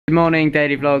Good morning,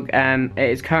 daily vlog. It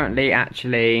is currently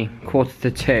actually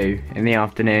 1:45 in the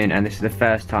afternoon, and this is the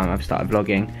first time I've started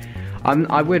vlogging.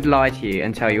 I would lie to you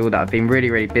and tell you all that I've been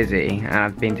really busy and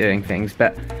I've been doing things,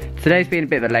 but today's been a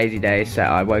bit of a lazy day, so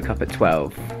I woke up at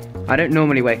 12. I don't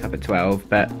normally wake up at 12,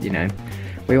 but you know,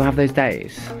 we all have those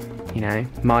days, you know,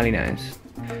 Miley knows.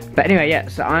 But anyway, yeah,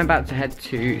 so I'm about to head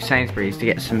to Sainsbury's to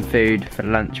get some food for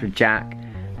lunch with Jack.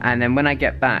 And then when I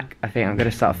get back, I think I'm going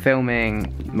to start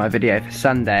filming my video for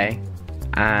Sunday.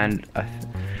 And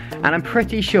I'm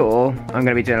pretty sure I'm going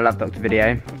to be doing a Love Doctor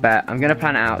video. But I'm going to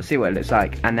plan it out, see what it looks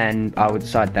like. And then I will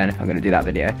decide then if I'm going to do that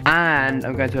video. And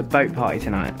I'm going to a boat party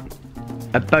tonight.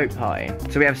 A boat party.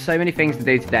 So we have so many things to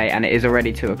do today, and it is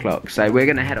already 2 o'clock. So we're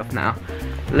going to head off now.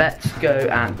 Let's go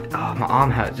and... oh, my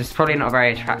arm hurts. It's probably not a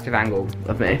very attractive angle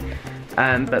of me.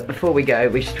 But before we go,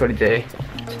 we should probably do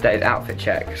today's outfit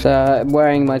check. So I'm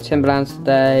wearing my Timberlands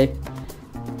today,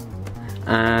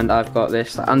 and I've got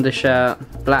this undershirt,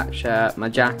 black shirt, my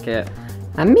jacket,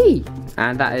 and me.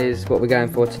 And that is what we're going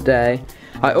for today.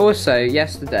 I also,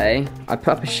 yesterday, I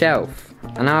put up a shelf,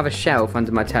 and I have a shelf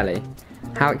under my telly.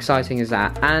 How exciting is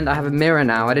that? And I have a mirror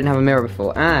now. I didn't have a mirror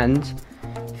before. And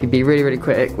if you be really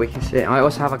quick, we can see it. I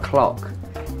also have a clock,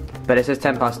 but it says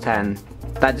 10:10.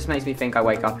 That just makes me think I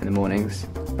wake up in the mornings.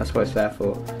 That's what it's there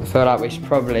for. I feel like we should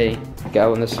probably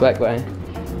go on the Swagway.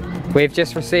 We've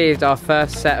just received our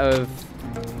first set of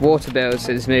water bills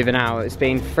since moving out. It's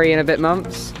been 3 and a bit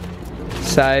months.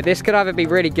 So this could either be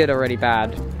really good or really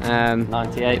bad.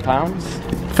 £98.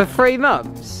 For 3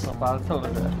 months? Not bad at all,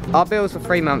 is it? Our bills for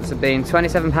 3 months have been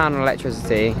 £27 on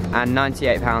electricity and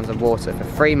 £98 on water for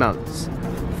 3 months.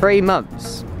 3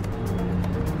 months.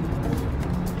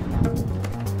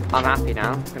 I'm happy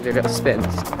now. I'm gonna do little spins.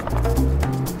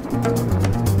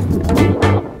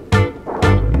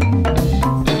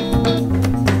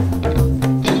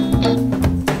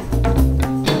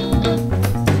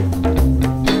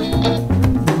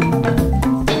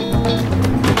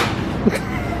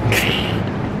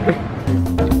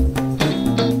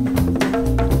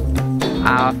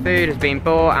 Our food has been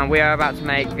bought, and we are about to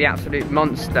make the absolute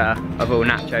monster of all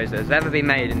nachos that has ever been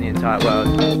made in the entire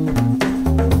world.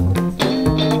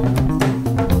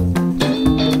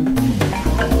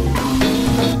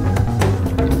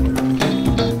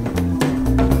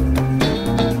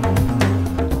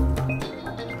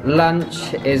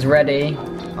 Lunch is ready.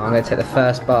 I'm going to take the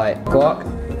first bite. Guac.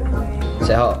 Is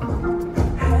it hot?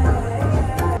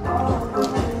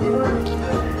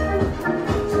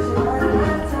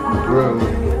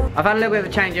 I've had a little bit of a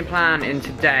change in plan in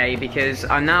today, because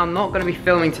I'm now not going to be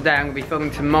filming today. I'm going to be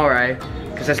filming tomorrow,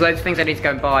 because there's loads of things I need to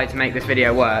go and buy to make this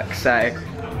video work. So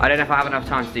I don't know if I have enough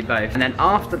time to do both. And then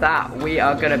after that, we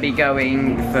are going to be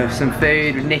going for some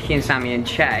food with Nikki and Sammy and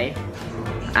Che.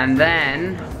 And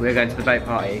then we're going to the boat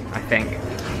party, I think.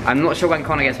 I'm not sure when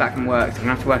Connor gets back from work, so I'm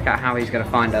gonna have to work out how he's gonna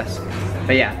find us.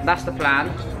 But yeah, that's the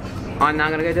plan. I'm now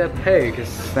gonna go do a poo,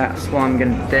 because that's what I'm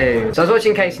gonna do. So I was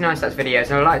watching Casey Neistat's videos,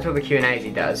 and I liked all the Q&As he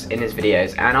does in his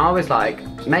videos, and I was like,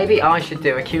 maybe I should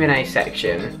do a Q&A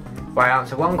section where I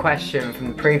answer one question from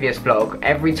the previous vlog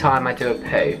every time I do a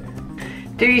poo.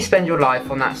 Do you spend your life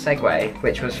on that Segway?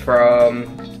 Which was from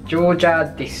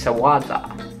Georgia Di Sawaza.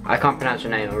 I can't pronounce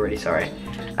your name, I'm really sorry.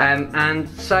 And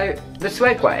so the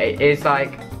Swagway is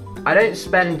like, I don't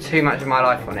spend too much of my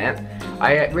life on it.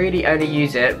 I really only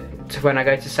use it when I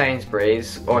go to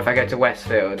Sainsbury's or if I go to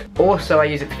Westfield. Also, I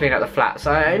use it to clean up the flat,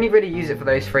 so I only really use it for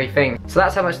those 3 things. So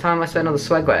that's how much time I spend on the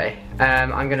Swagway.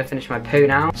 I'm gonna finish my poo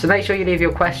now. So make sure you leave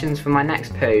your questions for my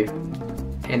next poo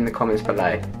in the comments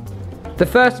below. The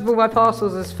first of all my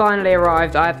parcels has finally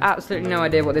arrived. I have absolutely no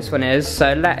idea what this one is,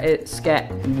 so let's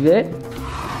get it.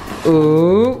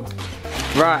 Ooh.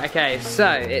 Right, okay, so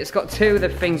it's got 2 of the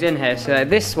things in here. So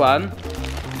this one,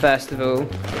 first of all,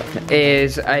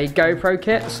 is a GoPro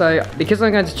kit. So because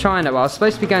I'm going to China, well, I was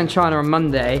supposed to be going to China on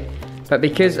Monday, but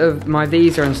because of my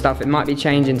visa and stuff, it might be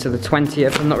changing to the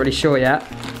 20th, I'm not really sure yet.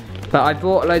 But I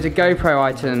bought loads of GoPro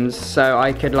items so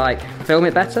I could like film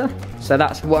it better. So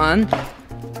that's one.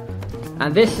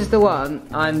 And this is the one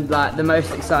I'm like the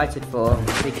most excited for,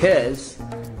 because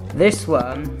this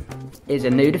one is a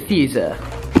new diffuser.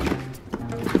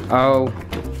 Oh,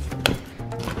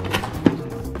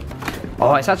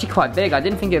 it's actually quite big. I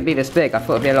didn't think it would be this big. I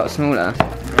thought it would be a lot smaller.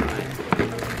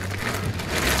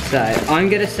 So I'm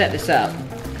gonna set this up,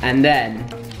 and then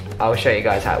I'll show you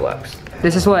guys how it works.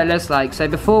 This is what it looks like. So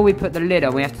before we put the lid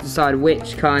on, we have to decide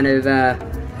which kind of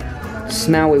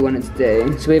smell we want it to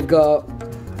do. So we've got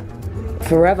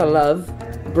Forever Love,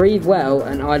 Breathe Well,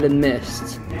 and Island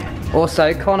Mist.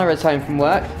 Also, Connor is home from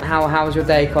work. How was your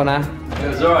day, Connor? It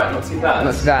was alright, not too bad.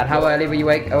 Not too bad. How early were you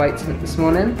awake this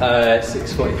morning?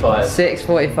 6:45.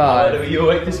 6:45. How early were you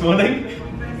awake this morning?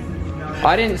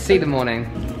 I didn't see the morning.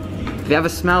 Do you have a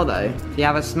smell though? Do you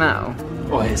have a smell?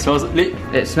 Oh, it smells.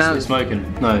 It smells. Smoking.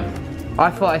 No. I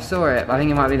thought I saw it, but I think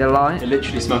it might be the light. It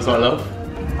literally smells like love.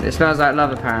 It smells like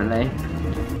love, apparently.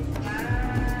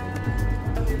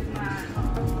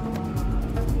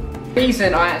 The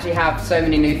reason I actually have so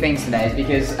many new things today is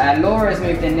because Laura's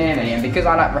moved in near me, and because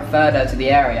I like referred her to the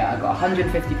area, I got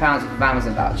 £150 of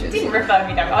Amazon vouchers. You didn't refer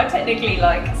me though, I technically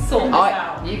like sorted this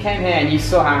out. You came here and you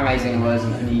saw how amazing it was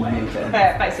and you moved it.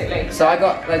 Yeah, basically. So I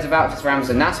got loads of vouchers for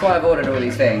Amazon, that's why I've ordered all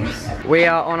these things. We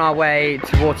are on our way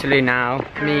to Waterloo now,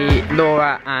 me,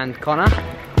 Laura and Connor.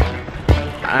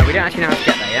 We don't actually know how to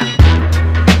get there yet.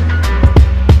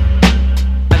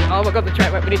 And, oh my god, the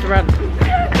train, wait, we need to run.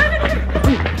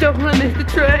 Don't want to miss the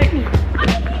train.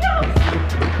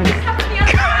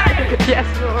 Yes,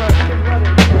 Laura.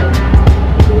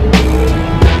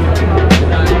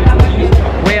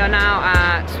 We are now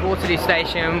at Waterloo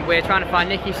Station. We're trying to find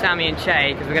Nikki, Sammy and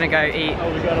Che because we're going to go eat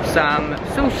some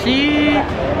sushi.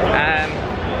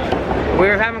 We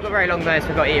haven't got very long though, so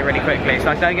we've got to eat it really quickly, so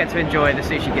I don't get to enjoy the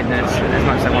sushi goodness as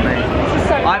much as I want to.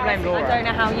 So I blame Laura. I don't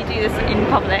know how you do this in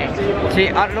public.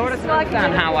 Laura doesn't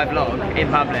understand how I vlog in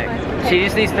public. She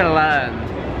just needs to learn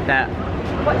that.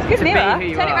 Good mirror. Turn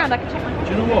it around, I can check my.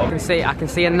 Do you know what? I can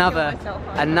see another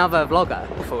vlogger.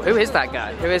 Who is that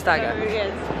guy? Who is that guy? Who he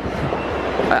is.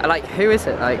 Like, who is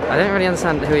it? Like, I don't really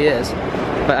understand who he is,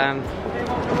 but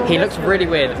he looks really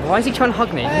weird. Why is he trying to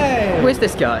hug me? Hey. Who is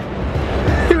this guy?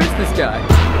 Who is this guy?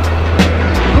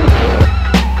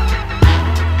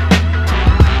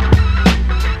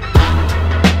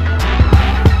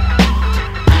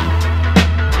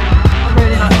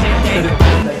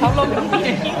 How long have we been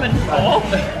a human for?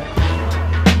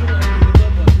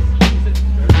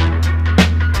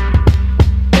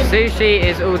 Sushi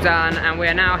is all done and we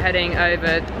are now heading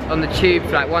over on the tube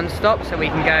for like one stop so we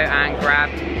can go and grab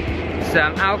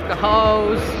some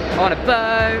alcohols on a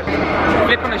boat.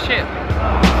 Flip on a ship.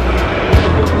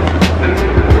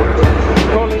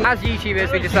 As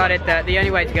YouTubers we decided that the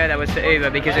only way to go there was to Uber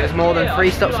because it was more than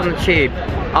 3 stops on the tube.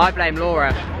 I blame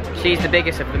Laura. She's the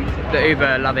biggest of the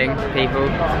Uber loving people.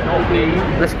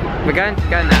 We're going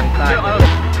there.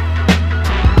 Bye.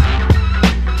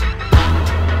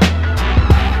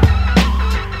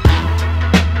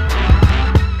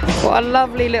 What a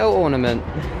lovely little ornament.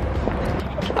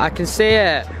 I can see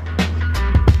it.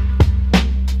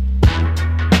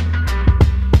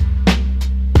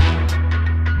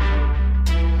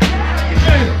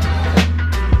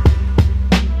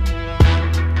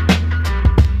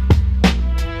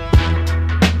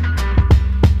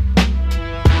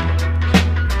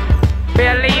 We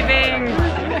are leaving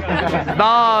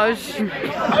Barge.